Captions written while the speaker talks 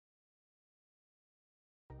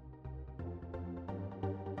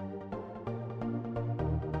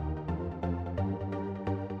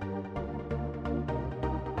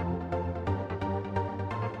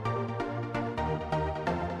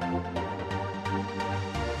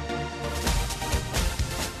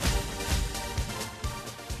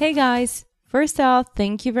Hey guys! First off,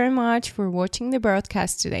 thank you very much for watching the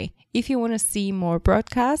broadcast today. If you want to see more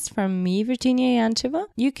broadcasts from me, Virginia Yancheva,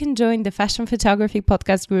 you can join the Fashion Photography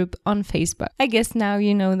Podcast group on Facebook. I guess now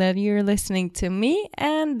you know that you're listening to me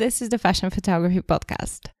and this is the Fashion Photography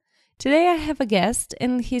Podcast. Today I have a guest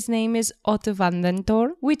and his name is Otto van den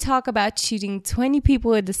Toorn. We talk about shooting 20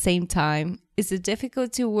 people at the same time. Is it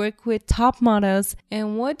difficult to work with top models?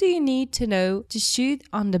 And what do you need to know to shoot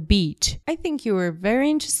on the beach? I think you were very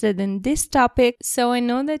interested in this topic, so I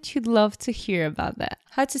know that you'd love to hear about that.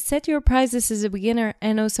 How to set your prices as a beginner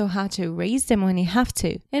and also how to raise them when you have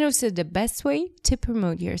to. And also the best way to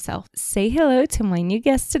promote yourself. Say hello to my new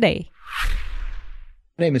guest today.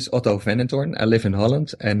 My name is Otto van den Toorn. I live in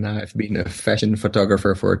Holland and I've been a fashion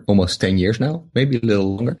photographer for almost 10 years now, maybe a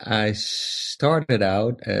little longer. I started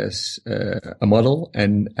out as a model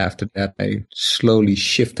and after that I slowly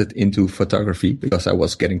shifted into photography because I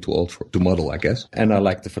was getting too old to model, I guess. And I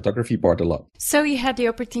like the photography part a lot. So you had the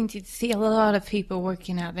opportunity to see a lot of people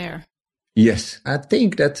working out there. Yes, I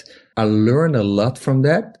think that I learned a lot from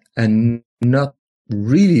that and not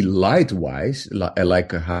really light-wise,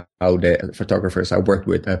 like how the photographers I worked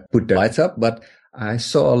with put the lights up, but I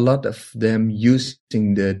saw a lot of them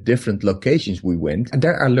using the different locations we went. And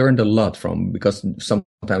there I learned a lot from, because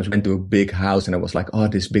sometimes we went to a big house and I was like, oh,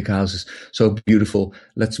 this big house is so beautiful.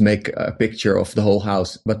 Let's make a picture of the whole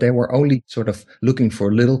house. But they were only sort of looking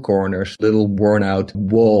for little corners, little worn out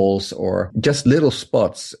walls or just little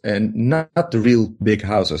spots and not the real big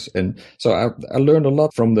houses. And so I learned a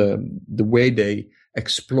lot from the way they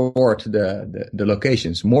explored the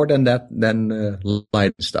locations more than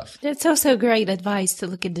light stuff. That's also great advice to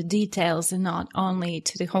look at the details and not only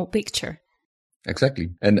to the whole picture.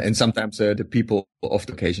 Exactly. And sometimes the people of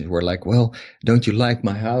the occasions were like, well, don't you like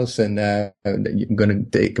my house? And you're going to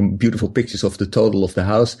take beautiful pictures of the total of the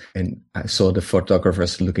house. And I saw the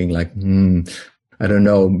photographers looking like, I don't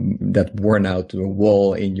know, that worn out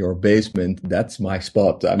wall in your basement. That's my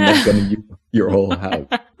spot. I'm not going to use your whole house.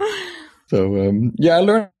 So, I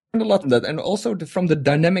learned a lot from that. And also from the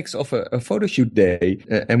dynamics of a photo shoot day.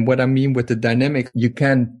 And what I mean with the dynamic, you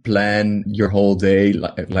can plan your whole day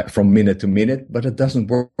like from minute to minute, but it doesn't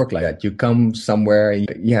work like that. You come somewhere,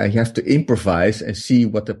 you have to improvise and see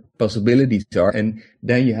what the possibilities are. And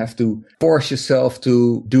then you have to force yourself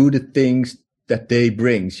to do the things that day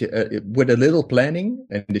brings with a little planning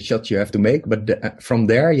and the shots you have to make. But from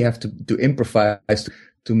there, you have to improvise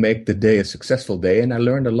to make the day a successful day. And I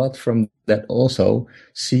learned a lot from that also,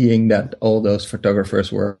 seeing that all those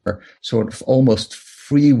photographers were sort of almost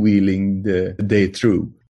freewheeling the day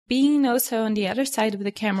through. Being also on the other side of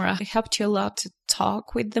the camera helped you a lot to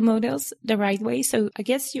talk with the models the right way. So I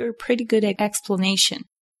guess you're pretty good at explanation.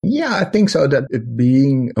 Yeah, I think so. That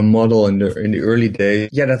being a model in the early days,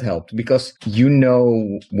 that helped because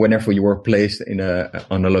whenever you were placed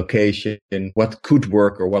on a location, what could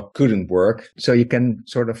work or what couldn't work. So you can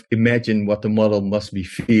sort of imagine what the model must be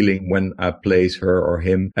feeling when I place her or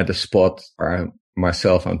him at a spot. Or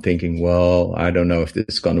myself, I'm thinking, well, I don't know if this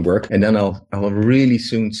is going to work, and then I'll really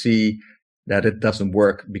soon see that it doesn't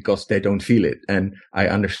work because they don't feel it. And I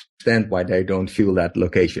understand why they don't feel that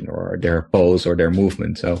location or their pose or their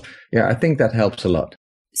movement. So I think that helps a lot.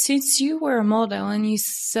 Since you were a model and you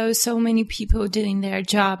saw so many people doing their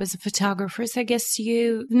job as a photographer, I guess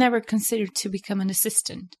you never considered to become an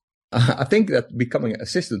assistant. I think that becoming an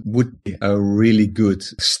assistant would be a really good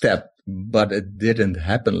step. But it didn't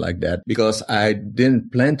happen like that because I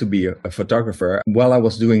didn't plan to be a photographer. While I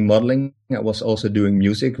was doing modeling, I was also doing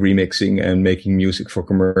music, remixing and making music for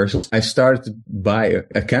commercials. I started to buy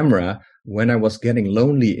a camera when I was getting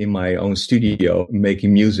lonely in my own studio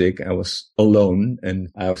making music. I was alone and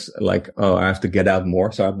I was like, oh, I have to get out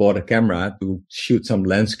more. So I bought a camera to shoot some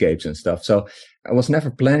landscapes and stuff. So I was never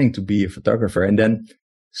planning to be a photographer. And then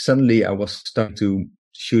suddenly I was starting to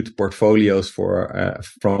shoot portfolios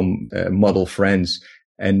from model friends.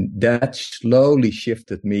 And that slowly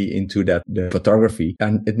shifted me into the photography.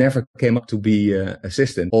 And it never came up to be an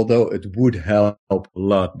assistant, although it would help a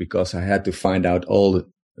lot because I had to find out all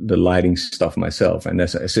the lighting stuff myself. And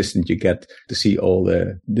as an assistant, you get to see all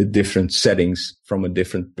the different settings from a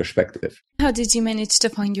different perspective. How did you manage to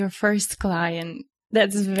find your first client?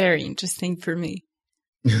 That's very interesting for me.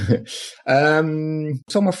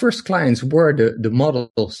 So my first clients were the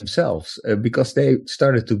models themselves because they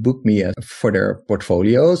started to book me for their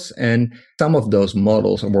portfolios. And some of those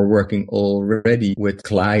models were working already with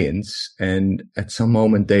clients. And at some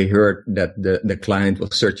moment they heard that the client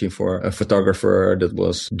was searching for a photographer that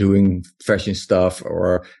was doing fashion stuff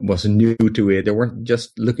or was new to it. They weren't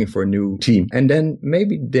just looking for a new team. And then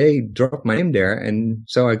maybe they dropped my name there. And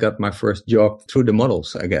so I got my first job through the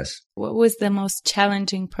models, I guess. What was the most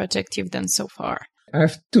challenging project you've done so far? I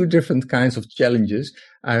have two different kinds of challenges.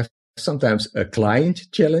 I have sometimes a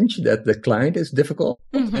client challenge that the client is difficult,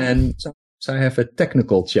 and sometimes I have a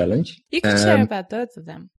technical challenge. You can share about both of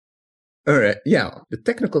them. All right. Yeah. The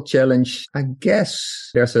technical challenge, I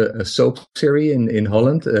guess there's a soap series in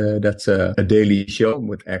Holland. That's a daily show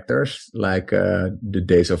with actors like The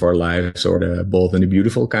Days of Our Lives or The Bold and the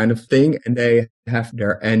Beautiful kind of thing. And they have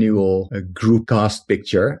their annual group cast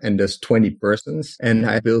picture, and there's 20 persons. And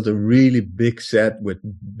I built a really big set with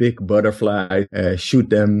big butterflies, shoot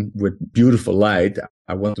them with beautiful light.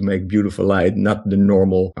 I want to make beautiful light, not the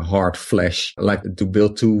normal hard flash. I like to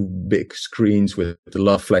build two big screens with a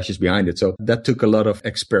lot of flashes behind it. So that took a lot of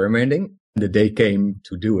experimenting. The day came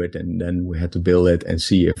to do it, and then we had to build it and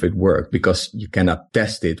see if it worked, because you cannot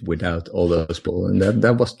test it without all those people. And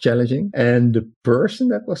that was challenging. And the person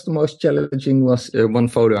that was the most challenging was one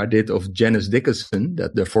photo I did of Janice Dickinson,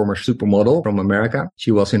 that the former supermodel from America.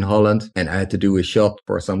 She was in Holland, and I had to do a shot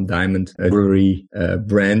for some diamond jewelry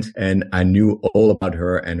brand. And I knew all about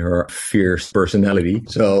her and her fierce personality.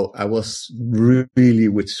 So I was really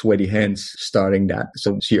with sweaty hands starting that.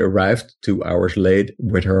 So she arrived 2 hours late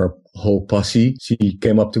with her whole posse. She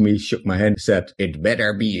came up to me, shook my hand, said, "It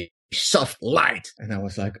better be soft light." And I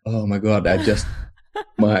was like, oh my God, I just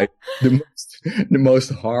the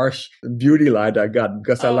most harsh beauty light I got,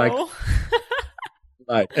 because I like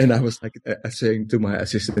light. And I was like saying to my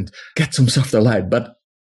assistant, get some softer light. But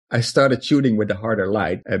I started shooting with the harder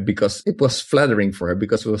light because it was flattering for her,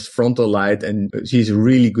 because it was frontal light, and she's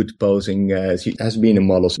really good posing. She has been a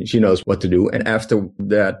model. So she knows what to do. And after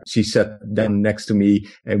that, she sat down next to me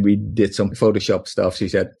and we did some Photoshop stuff. She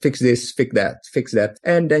said, fix this, fix that, fix that.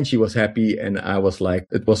 And then she was happy. And I was like,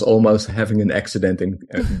 it was almost having an accident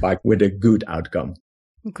with a good outcome.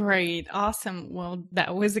 Great. Awesome. Well,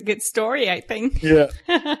 that was a good story, I think. Yeah.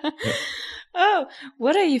 Oh,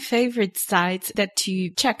 what are your favorite sites that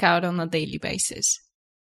you check out on a daily basis?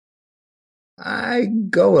 I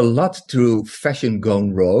go a lot to Fashion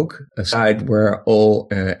Gone Rogue, a site where all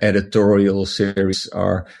editorial series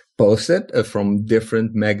are posted from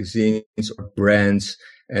different magazines or brands.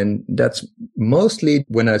 And that's mostly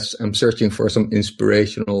when I'm searching for some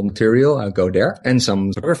inspirational material, I'll go there, and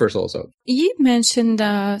some photographers also. You mentioned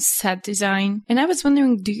set design, and I was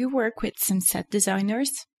wondering, do you work with some set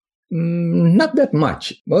designers? Not that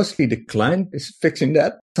much. Mostly the client is fixing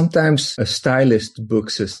that. Sometimes a stylist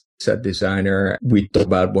books a set designer. We talk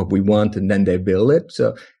about what we want and then they build it.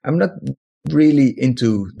 So I'm not really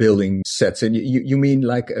into building sets. And you mean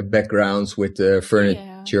like backgrounds with furniture?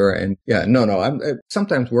 And I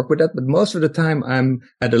sometimes work with that, but most of the time I'm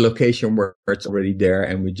at a location where it's already there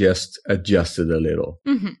and we just adjust it a little.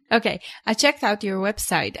 Okay. I checked out your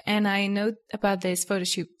website and I know about this photo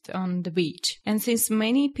shoot on the beach. And since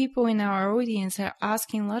many people in our audience are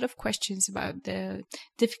asking a lot of questions about the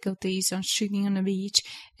difficulties on shooting on the beach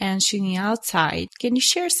and shooting outside, can you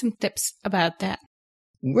share some tips about that?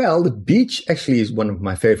 Well, the beach actually is one of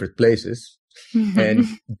my favorite places. And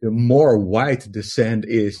the more white the sand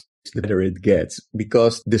is, the better it gets,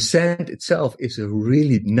 because the sand itself is a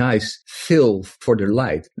really nice fill for the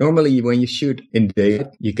light. Normally, when you shoot in daylight,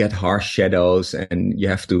 you get harsh shadows and you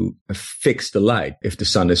have to fix the light if the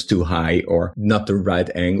sun is too high or not the right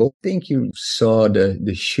angle. I think you saw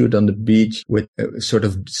the shoot on the beach with sort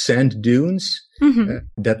of sand dunes.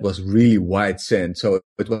 That was really white sand. So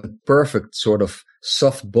it was a perfect sort of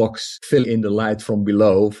soft box fill in the light from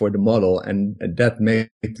below for the model. And that made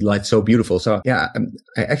the light so beautiful. So yeah,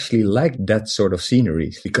 I actually like that sort of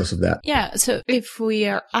scenery because of that. Yeah. So if we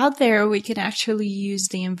are out there, we can actually use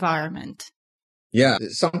the environment. Yeah,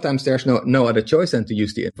 sometimes there's no other choice than to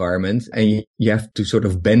use the environment, and you have to sort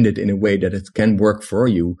of bend it in a way that it can work for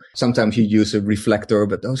you. Sometimes you use a reflector,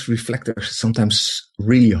 but those reflectors are sometimes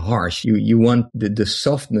really harsh. You want the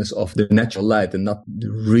softness of the natural light and not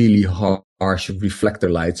the really harsh reflector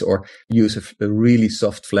lights, or use a really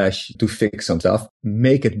soft flash to fix some stuff.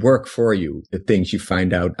 Make it work for you, the things you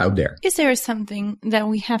find out there. Is there something that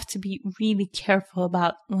we have to be really careful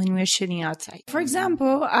about when we're shooting outside? For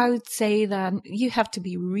example, I would say that you have to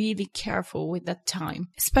be really careful with that time,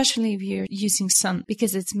 especially if you're using sun,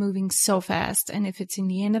 because it's moving so fast. And if it's in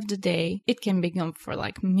the end of the day, it can be gone for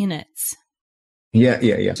like minutes.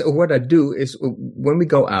 Yeah. So what I do is when we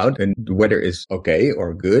go out and the weather is okay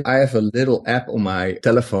or good, I have a little app on my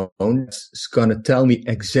telephone that's going to tell me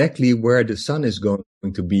exactly where the sun is going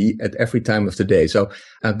to be at every time of the day. So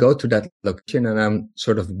I go to that location and I'm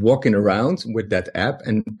sort of walking around with that app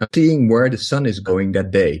and seeing where the sun is going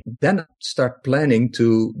that day. Then I start planning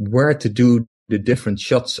to where to do the different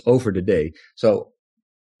shots over the day. So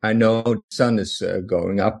I know the sun is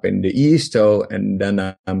going up in the east, so, and then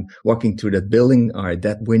I'm walking to that building. All right,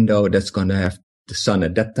 that window, that's going to have the sun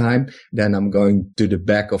at that time. Then I'm going to the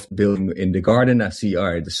back of the building in the garden. I see,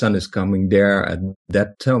 all right, the sun is coming there at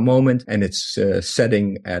that moment, and it's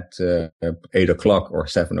setting at 8 o'clock or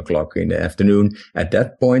 7 o'clock in the afternoon at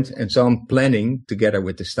that point. And so I'm planning together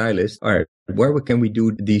with the stylist, all right, where can we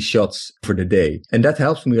do these shots for the day? And that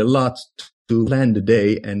helps me a lot to plan the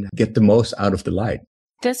day and get the most out of the light.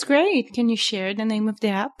 That's great. Can you share the name of the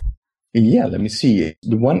app? Yeah, let me see.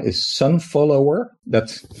 The one is Sun Follower.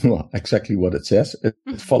 That's exactly what it says. It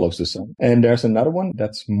follows the sun. And there's another one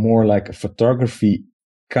that's more like a photography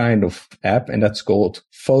kind of app, and that's called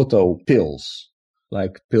Photo Pills.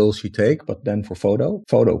 Like pills you take, but then for photo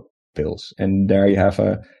pills. And there you have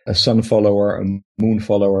a sun follower, a moon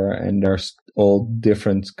follower, and there's all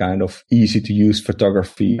different kind of easy to use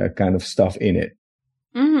photography kind of stuff in it.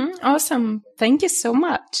 Awesome. Thank you so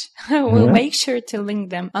much. We'll make sure to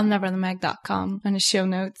link them on neverthemag.com on the show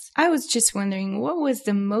notes. I was just wondering, what was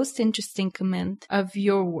the most interesting comment of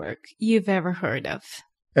your work you've ever heard of?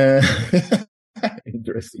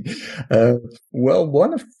 Interesting. Well,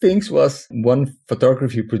 one of the things was one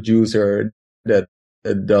photography producer that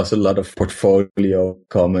does a lot of portfolio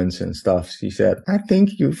comments and stuff. She said, I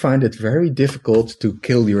think you find it very difficult to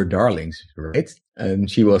kill your darlings, right?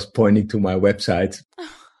 And she was pointing to my website.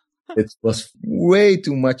 It was way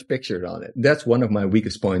too much pictures on it. That's one of my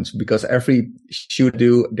weakest points, because every shoot I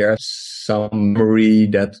do, there's some memory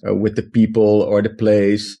that with the people or the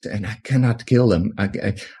place, and I cannot kill them.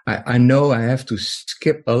 I know I have to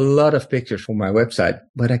skip a lot of pictures for my website,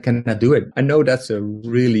 but I cannot do it. I know that's a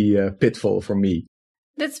really pitfall for me.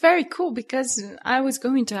 That's very cool, because I was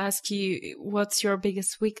going to ask you, what's your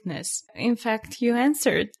biggest weakness? In fact, you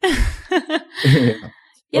answered.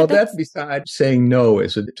 Well, that's besides saying no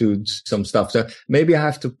to some stuff. So maybe I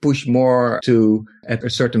have to push more at a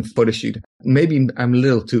certain photo shoot. Maybe I'm a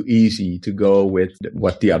little too easy to go with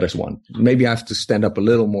what the others want. Maybe I have to stand up a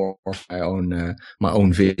little more for my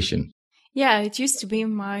own vision. Yeah, it used to be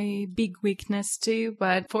my big weakness too,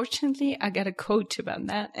 but fortunately I got a coach about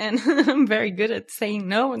that, and I'm very good at saying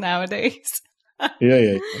no nowadays.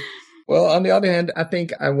 Yeah. Well, on the other hand, I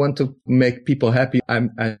think I want to make people happy. I'm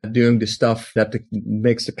doing the stuff that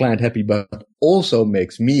makes the client happy, but also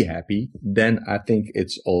makes me happy. Then I think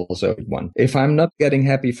it's also a good one. If I'm not getting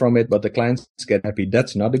happy from it, but the clients get happy,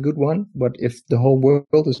 that's not a good one. But if the whole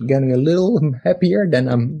world is getting a little happier, then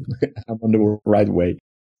I'm on the right way.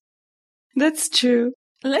 That's true.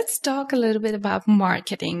 Let's talk a little bit about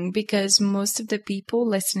marketing, because most of the people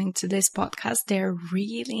listening to this podcast, they're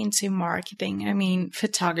really into marketing. I mean,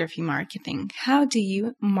 photography marketing. How do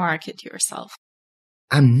you market yourself?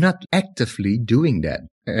 I'm not actively doing that.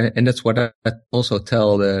 And that's what I also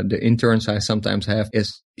tell the interns I sometimes have,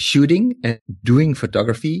 is shooting and doing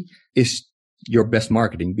photography is your best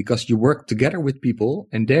marketing, because you work together with people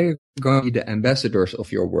and they're going to be the ambassadors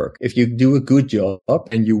of your work. If you do a good job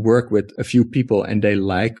and you work with a few people and they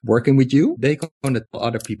like working with you, they're going to tell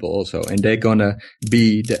other people also, and they're going to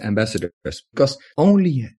be the ambassadors. Because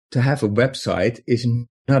only to have a website is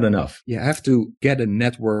not enough. You have to get a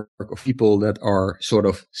network of people that are sort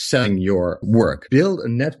of selling your work. Build a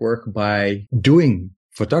network by doing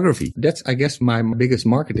photography. That's, I guess, my biggest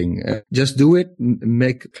marketing. Just do it,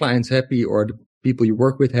 make clients happy or the people you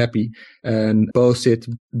work with happy, and post it,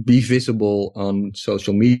 be visible on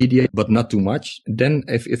social media, but not too much. Then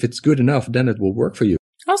if it's good enough, then it will work for you.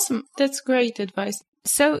 Awesome. That's great advice.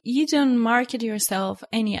 So you don't market yourself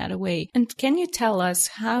any other way. And can you tell us,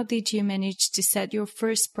 how did you manage to set your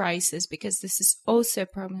first prices? Because this is also a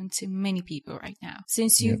problem to many people right now.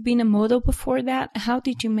 Since you've been a model before that, how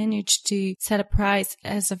did you manage to set a price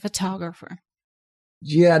as a photographer?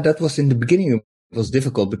 Yeah, that was in the beginning. It was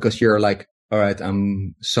difficult because you're like, all right,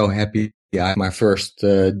 I'm so happy. Yeah, I have my first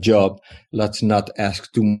job. Let's not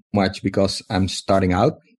ask too much because I'm starting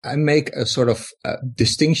out. I make a sort of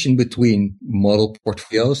distinction between model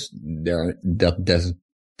portfolios. That doesn't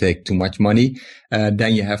take too much money.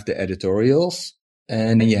 Then you have the editorials,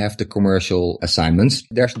 and then you have the commercial assignments.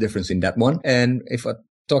 There's a difference in that one. And if I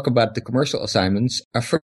talk about the commercial assignments, I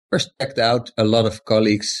first checked out a lot of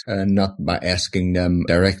colleagues, not by asking them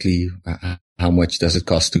directly, how much does it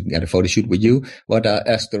cost to get a photo shoot with you? But I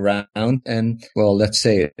asked around and, well, let's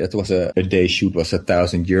say it was a day shoot was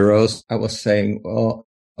 €1,000. I was saying, well,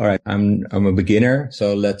 all right, I'm a beginner,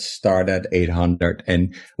 so let's start at 800.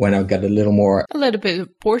 And when I get a little bit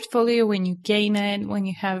of portfolio, when you gain it, when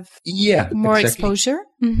you have more exactly. exposure.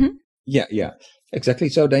 Mm-hmm. Yeah. Exactly.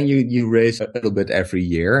 So then you raise a little bit every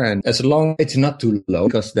year, and as long it's not too low,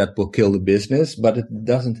 because that will kill the business, but it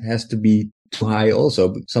doesn't has to be too high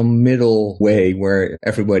also. Some middle way where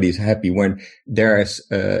everybody is happy, when there is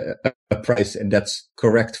a price and that's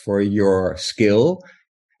correct for your skill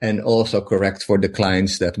and also correct for the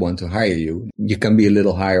clients that want to hire you. You can be a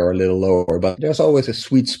little higher or a little lower, but there's always a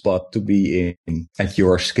sweet spot to be in at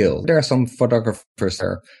your skill. There are some photographers that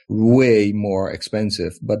are way more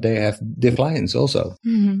expensive, but they have different clients also.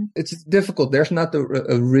 Mm-hmm. It's difficult. There's not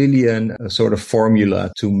really a sort of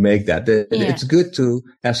formula to make that. It's good to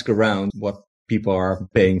ask around what people are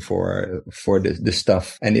paying for the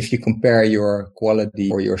stuff. And if you compare your quality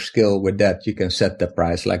or your skill with that, you can set the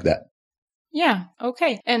price like that. Yeah.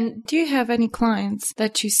 Okay. And do you have any clients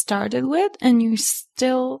that you started with and you're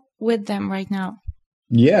still with them right now?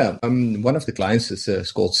 Yeah. One of the clients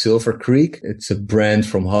is called Silver Creek. It's a brand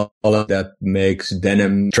from Holland that makes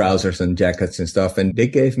denim trousers and jackets and stuff. And they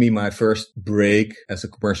gave me my first break as a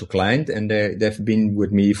commercial client, and they've been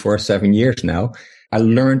with me for 7 years now. I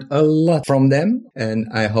learned a lot from them, and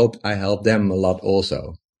I hope I helped them a lot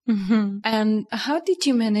also. Mm-hmm. And how did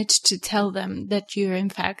you manage to tell them that you're in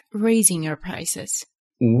fact raising your prices?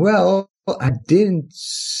 Well, I didn't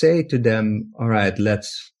say to them, all right,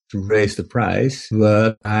 let's raise the price,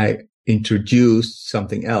 but I introduced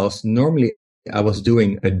something else. Normally, I was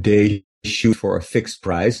doing a day shoot for a fixed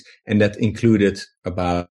price, and that included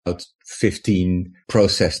about 15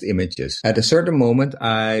 processed images. At a certain moment,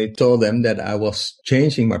 I told them that I was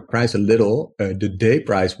changing my price a little. The day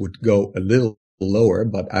price would go a little lower,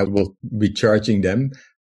 but I will be charging them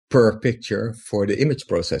per picture for the image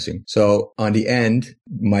processing. So on the end,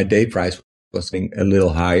 my day price was getting a little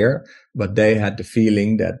higher, but they had the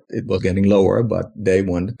feeling that it was getting lower, but they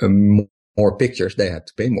wanted more pictures. They had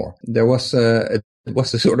to pay more. There was it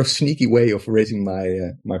was a sort of sneaky way of raising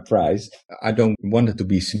my price. I don't want it to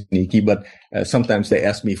be sneaky, but sometimes they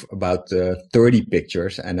asked me about 30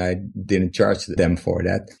 pictures, and I didn't charge them for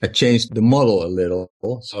that. I changed the model a little,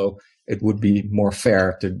 so it would be more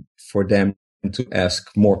fair for them to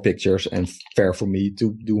ask more pictures and fair for me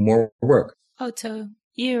to do more work. Otto,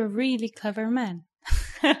 you're a really clever man.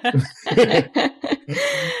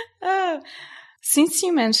 Oh, since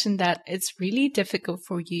you mentioned that it's really difficult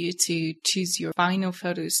for you to choose your final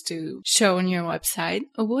photos to show on your website,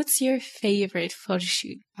 what's your favorite photo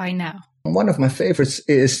shoot by now? One of my favorites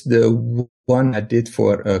is the one I did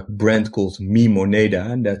for a brand called Mi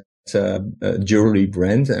Moneda, and that's a jewelry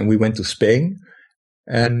brand. And we went to Spain,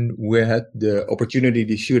 and we had the opportunity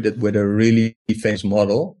to shoot it with a really famous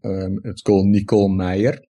model. It's called Nicole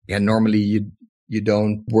Meyer. Yeah, normally you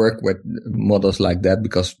don't work with models like that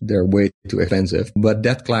because they're way too expensive. But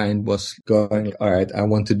that client was going, all right, I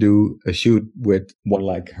want to do a shoot with one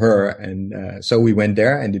like her. And so we went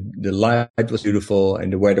there, and the light was beautiful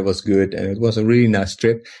and the weather was good, and it was a really nice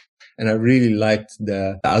trip. And I really liked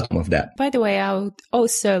the outcome of that. By the way, I would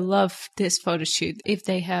also love this photo shoot if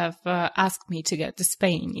they have asked me to go to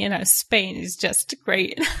Spain. You know, Spain is just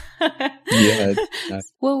great. Yeah.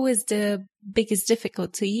 What was the biggest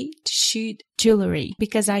difficulty to shoot jewelry?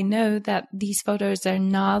 Because I know that these photos are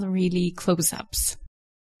not really close-ups.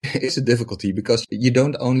 It's a difficulty because you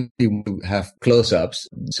don't only have close-ups.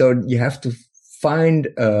 So you have to find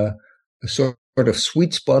a sort of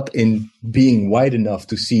sweet spot in being wide enough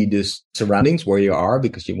to see the surroundings where you are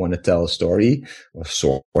because you want to tell a story or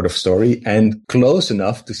sort of story, and close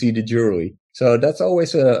enough to see the jewelry. So that's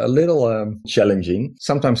always a little challenging.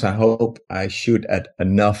 Sometimes I hope I shoot at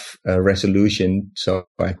enough resolution so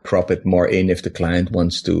I crop it more in if the client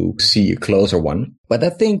wants to see a closer one. But I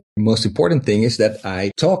think the most important thing is that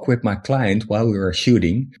I talk with my client while we are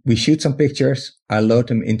shooting. We shoot some pictures. I load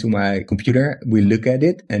them into my computer. We look at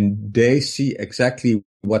it, and they see exactly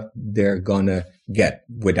what they're gonna get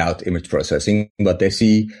without image processing, but they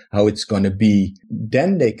see how it's gonna be.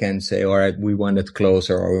 Then they can say, all right, we want it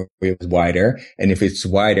closer or we want it wider. And if it's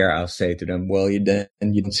wider, I'll say to them, well, you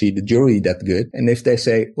don't see the jewelry that good. And if they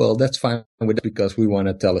say, well, that's fine with it because we want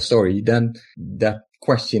to tell a story, then that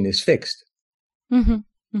question is fixed.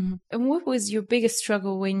 Mm-hmm. Mm-hmm. And what was your biggest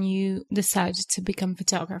struggle when you decided to become a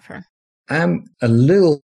photographer? I'm a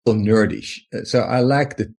little nerdish. So I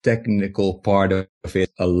like the technical part of it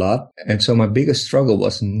a lot. And so my biggest struggle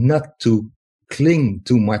was not to cling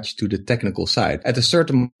too much to the technical side. At a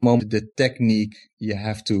certain moment, the technique, you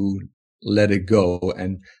have to let it go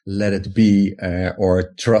and let it be,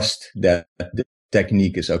 or trust that the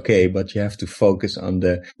technique is okay, but you have to focus on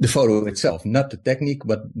the photo itself, not the technique,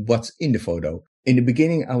 but what's in the photo. In the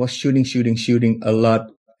beginning, I was shooting a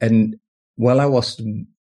lot. And while I was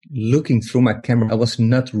looking through my camera, I was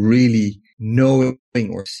not really knowing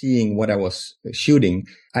or seeing what I was shooting.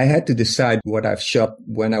 I had to decide what I've shot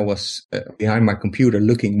when I was behind my computer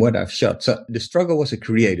looking what I've shot. So the struggle was a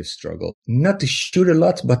creative struggle, not to shoot a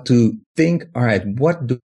lot, but to think, all right, what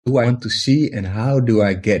do I want to see and how do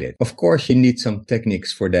I get it? Of course, you need some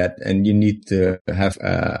techniques for that, and you need to have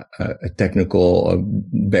a technical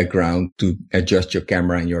background to adjust your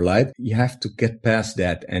camera and your light. You have to get past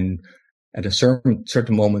that, and at a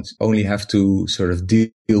certain moments only have to sort of deal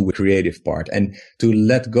with creative part, and to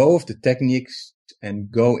let go of the techniques and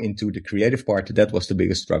go into the creative part. That was the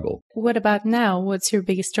biggest struggle. What about now? What's your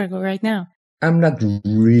biggest struggle right now? I'm not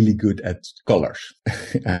really good at colors.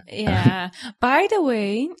 Yeah. By the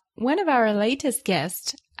way, one of our latest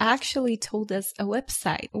guests actually told us a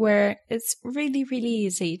website where it's really, really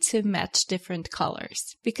easy to match different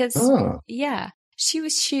colors because, yeah. She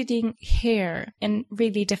was shooting hair in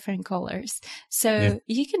really different colors. So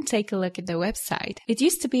you can take a look at the website. It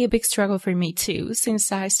used to be a big struggle for me too,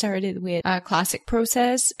 since I started with a classic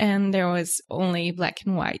process and there was only black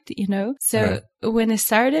and white, you know? So when I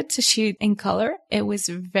started to shoot in color, it was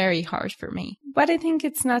very hard for me. But I think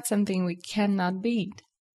it's not something we cannot beat.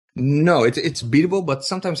 No, it's beatable, but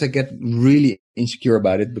sometimes I get really insecure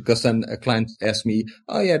about it because then a client asks me,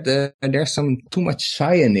 "Oh yeah, there's some too much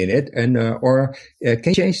cyan in it, and can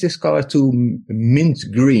you change this color to mint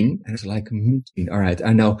green?" And it's like mint green. All right,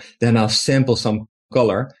 I know. Then I'll sample some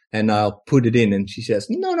color and I'll put it in, and she says,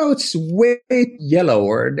 "No, it's way yellow,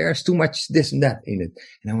 or there's too much this and that in it."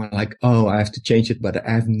 And I'm like, "Oh, I have to change it, but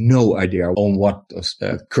I have no idea on what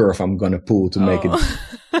curve I'm gonna pull to make it."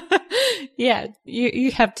 Yeah,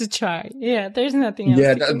 you have to try. Yeah, there's nothing else.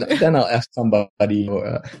 Yeah, then I'll ask somebody.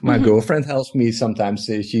 My girlfriend helps me sometimes.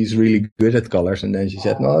 She's really good at colors, and then she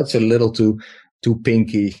said, "No, it's a little too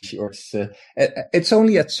pinkish, or it's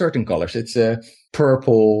only at certain colors. It's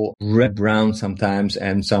purple, red, brown sometimes,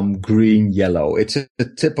 and some green, yellow. It's a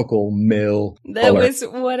typical male That color." was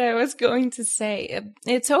what I was going to say.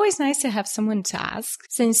 It's always nice to have someone to ask.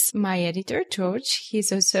 Since my editor, George,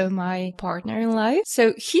 he's also my partner in life.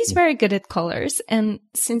 So he's very good at colors. And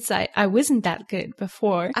since I wasn't that good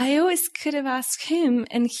before, I always could have asked him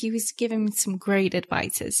and he was giving me some great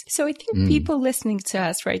advices. So I think people listening to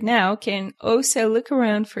us right now can also look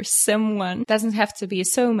around for someone. Doesn't have to be a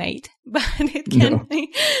soulmate, but it can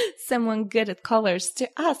be someone good at colors to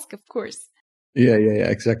ask, of course. Yeah,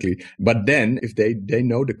 exactly. But then if they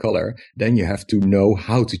know the color, then you have to know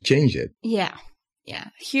how to change it. Yeah.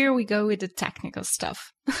 Here we go with the technical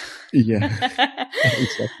stuff. Yeah,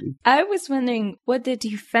 exactly. I was wondering, what did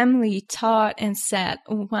your family taught and said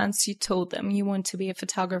once you told them you want to be a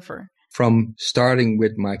photographer? From starting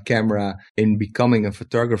with my camera in becoming a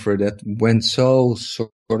photographer, that went so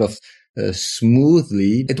sort of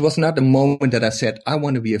smoothly. It was not the moment that I said, I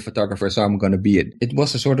want to be a photographer, so I'm going to be it. It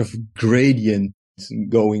was a sort of gradient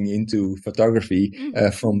going into photography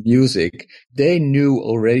from music. They knew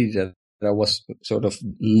already that I was sort of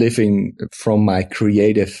living from my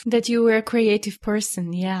creative. That you were a creative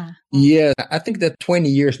person, yeah. Yeah, I think that 20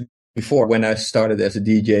 years before, when I started as a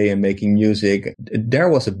DJ and making music, there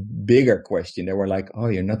was a bigger question. They were like, "Oh,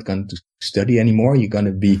 you're not going to study anymore? You're going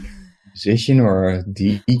to be musician or a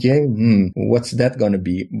DJ? What's that going to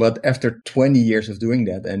be?" But after 20 years of doing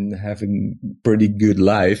that and having pretty good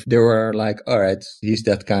life, they were like, all right, he's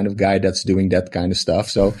that kind of guy that's doing that kind of stuff.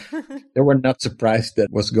 So they were not surprised that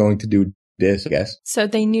I was going to do this, I guess. So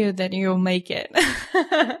they knew that you'll make it.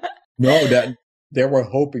 No, that they were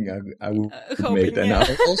hoping I would make it. And I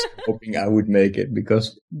was also hoping I would make it,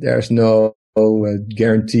 because there's no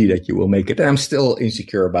guarantee that you will make it. And I'm still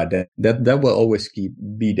insecure about that. That will always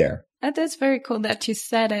be there. That's very cool that you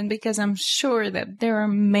said it, because I'm sure that there are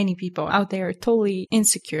many people out there totally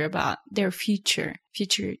insecure about their future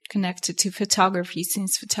connected to photography,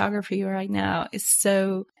 since photography right now is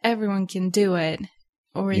so everyone can do it,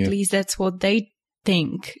 or at least that's what they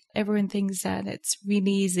think. Everyone thinks that it's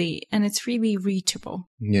really easy and it's really reachable.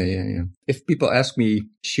 Yeah. If people ask me,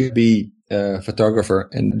 should be a photographer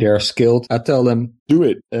and they're skilled, I tell them, do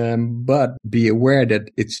it. But be aware that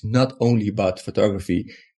it's not only about photography.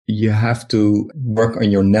 You have to work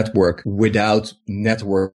on your network without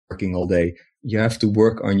networking all day. You have to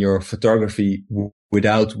work on your photography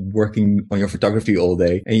without working on your photography all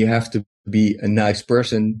day. And you have to be a nice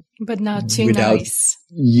person. But not too nice.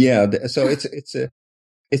 Yeah. So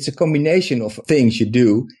it's a combination of things you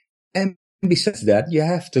do. And besides that, you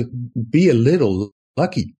have to be a little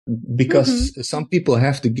lucky, because some people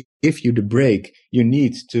have to give you the break you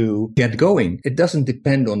need to get going. It doesn't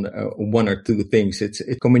depend on one or two things. It's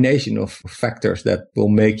a combination of factors that will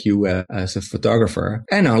make you as a photographer,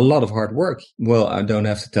 and a lot of hard work. Well, I don't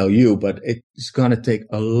have to tell you, but it's going to take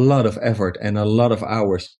a lot of effort and a lot of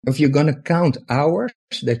hours. If you're going to count hours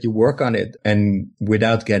that you work on it and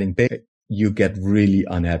without getting paid, you get really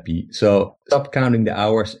unhappy. So stop counting the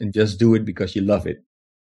hours and just do it because you love it.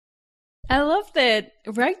 I love that.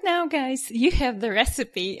 Right now, guys, you have the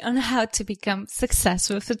recipe on how to become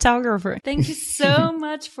successful photographer. Thank you so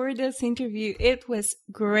much for this interview. It was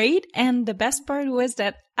great. And the best part was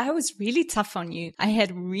that I was really tough on you. I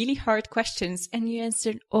had really hard questions and you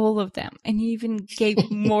answered all of them. And you even gave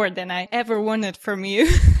more than I ever wanted from you.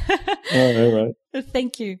 All right.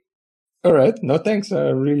 Thank you. All right. No, thanks.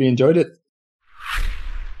 I really enjoyed it.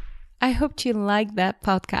 I hope you liked that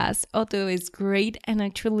podcast. Otto is great and I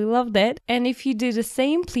truly loved it. And if you do the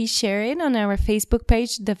same, please share it on our Facebook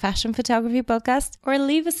page, The Fashion Photography Podcast, or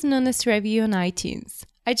leave us an honest review on iTunes.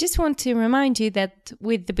 I just want to remind you that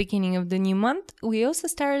with the beginning of the new month, we also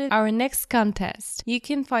started our next contest. You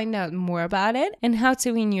can find out more about it and how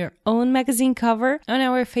to win your own magazine cover on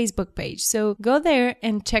our Facebook page. So go there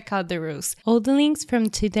and check out the rules. All the links from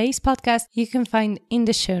today's podcast you can find in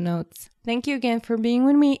the show notes. Thank you again for being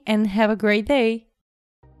with me and have a great day.